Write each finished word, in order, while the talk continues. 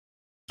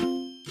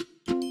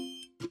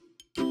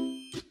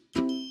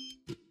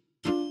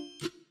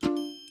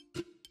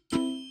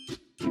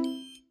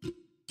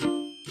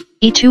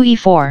e2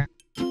 e4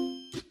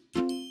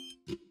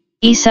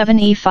 e7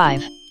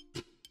 e5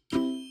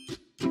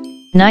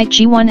 knight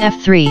g1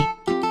 f3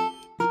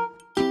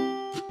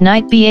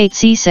 knight b8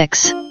 c6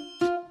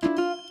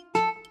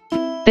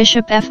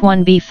 bishop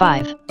f1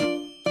 b5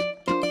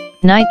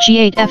 knight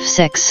g8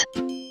 f6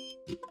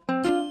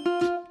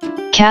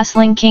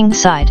 castling king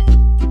side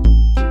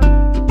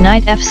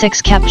knight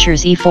f6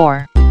 captures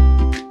e4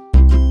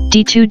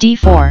 d2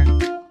 d4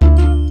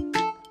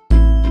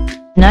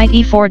 knight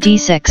e4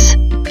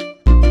 d6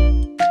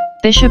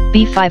 bishop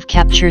b5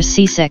 captures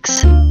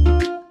c6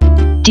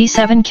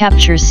 d7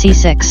 captures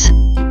c6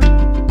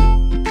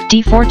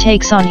 d4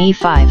 takes on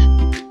e5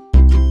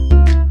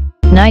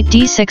 knight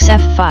d6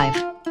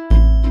 f5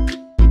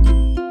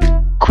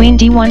 queen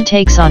d1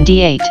 takes on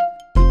d8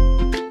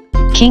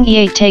 king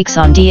e8 takes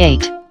on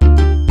d8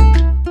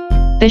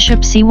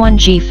 bishop c1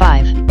 g5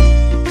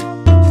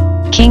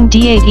 king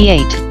d8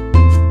 e8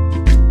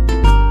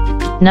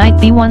 knight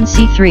b1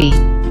 c3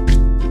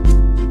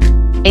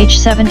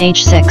 h7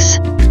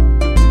 h6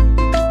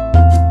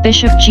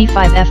 bishop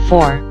g5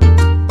 f4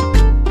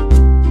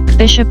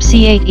 bishop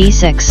c8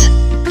 e6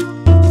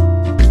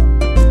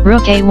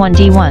 rook a1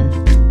 d1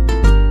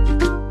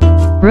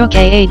 rook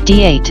a8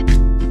 d8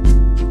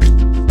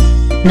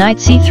 knight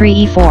c3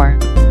 e4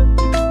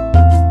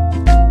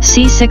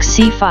 c6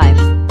 c5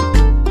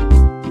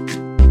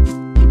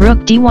 rook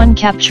d1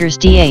 captures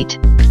d8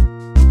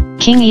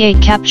 king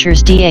e8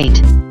 captures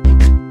d8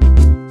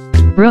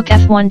 rook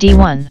f1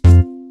 d1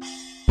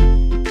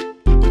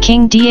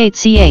 king d8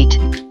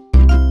 c8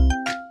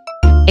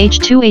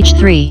 h2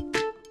 h3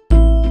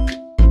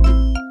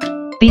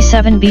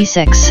 b7 b6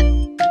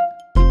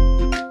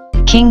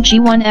 king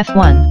g1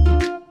 f1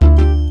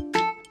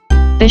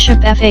 bishop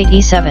f8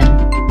 e7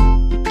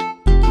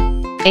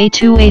 a2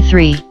 a3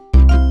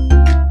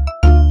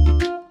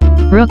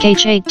 rook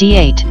h8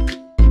 d8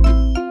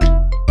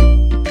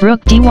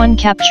 rook d1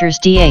 captures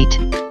d8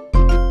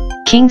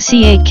 king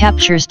c8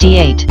 captures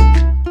d8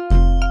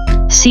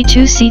 c2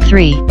 c3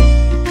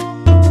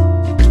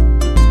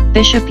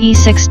 bishop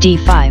e6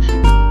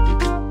 d5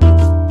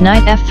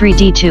 knight f3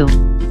 d2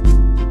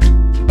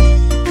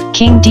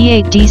 king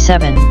d8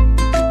 d7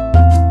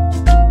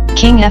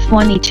 king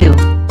f1 e2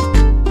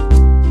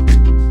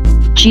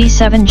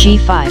 g7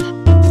 g5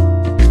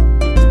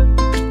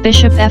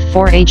 bishop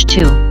f4 h2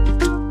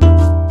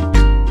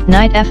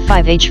 knight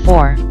f5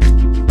 h4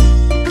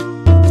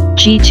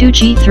 g2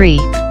 g3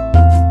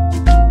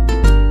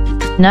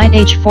 knight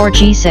h4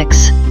 g6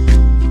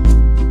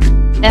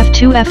 f2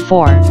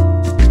 f4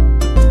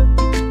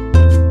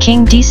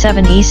 king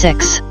d7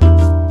 e6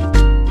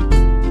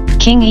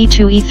 king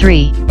e2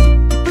 e3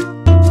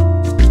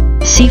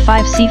 c5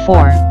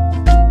 c4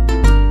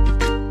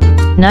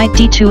 knight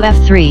d2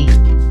 f3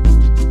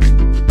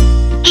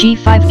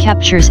 g5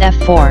 captures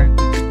f4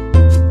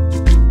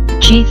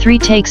 g3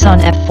 takes on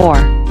f4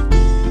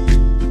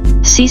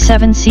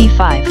 c7 c5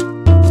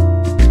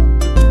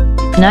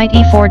 knight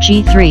e4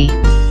 g3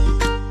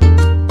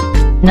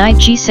 knight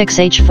g6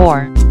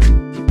 h4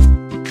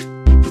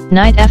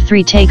 knight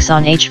f3 takes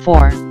on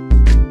h4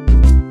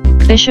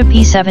 bishop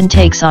e7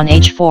 takes on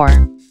h4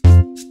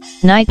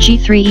 knight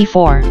g3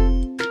 e4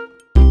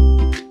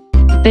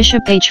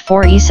 bishop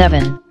h4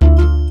 e7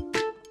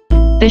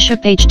 bishop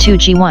h2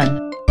 g1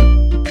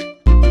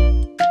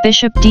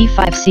 bishop d5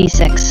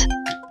 c6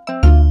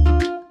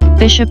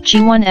 bishop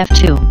g1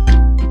 f2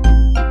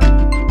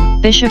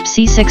 bishop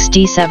c6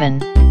 d7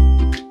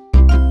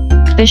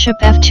 bishop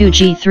f2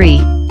 g3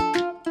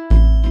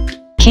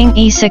 king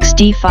e6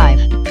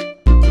 d5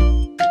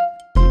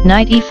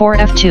 knight e4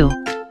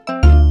 f2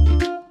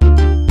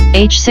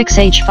 h6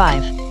 h5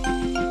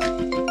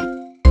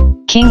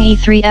 king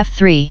e3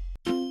 f3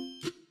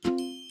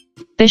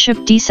 bishop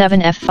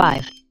d7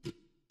 f5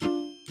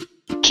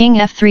 king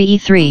f3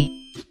 e3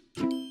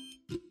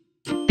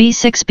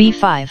 b6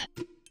 b5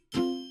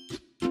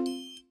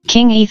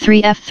 king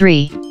e3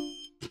 f3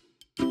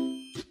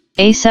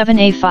 a7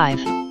 a5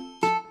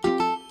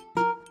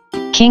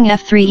 king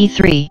f3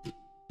 e3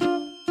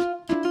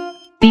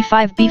 b5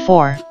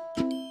 b4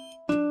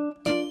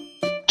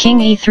 king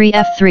e3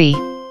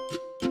 f3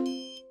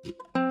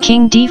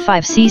 king d5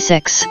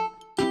 c6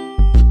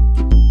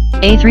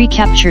 a3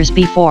 captures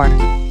b4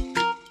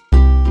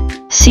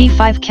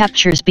 c5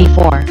 captures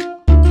b4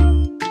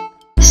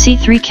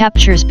 c3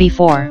 captures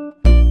b4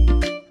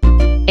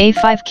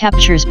 a5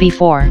 captures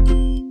b4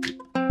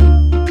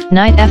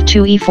 knight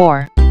f2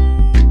 e4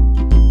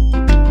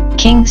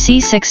 king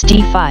c6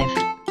 d5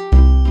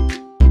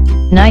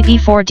 knight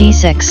e4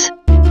 d6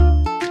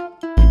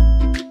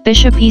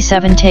 bishop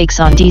e7 takes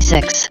on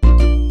d6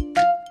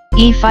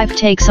 e5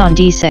 takes on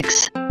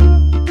d6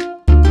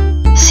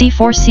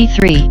 c4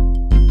 c3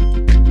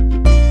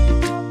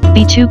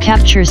 b2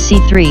 captures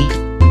c3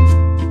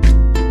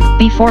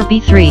 b4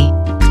 b3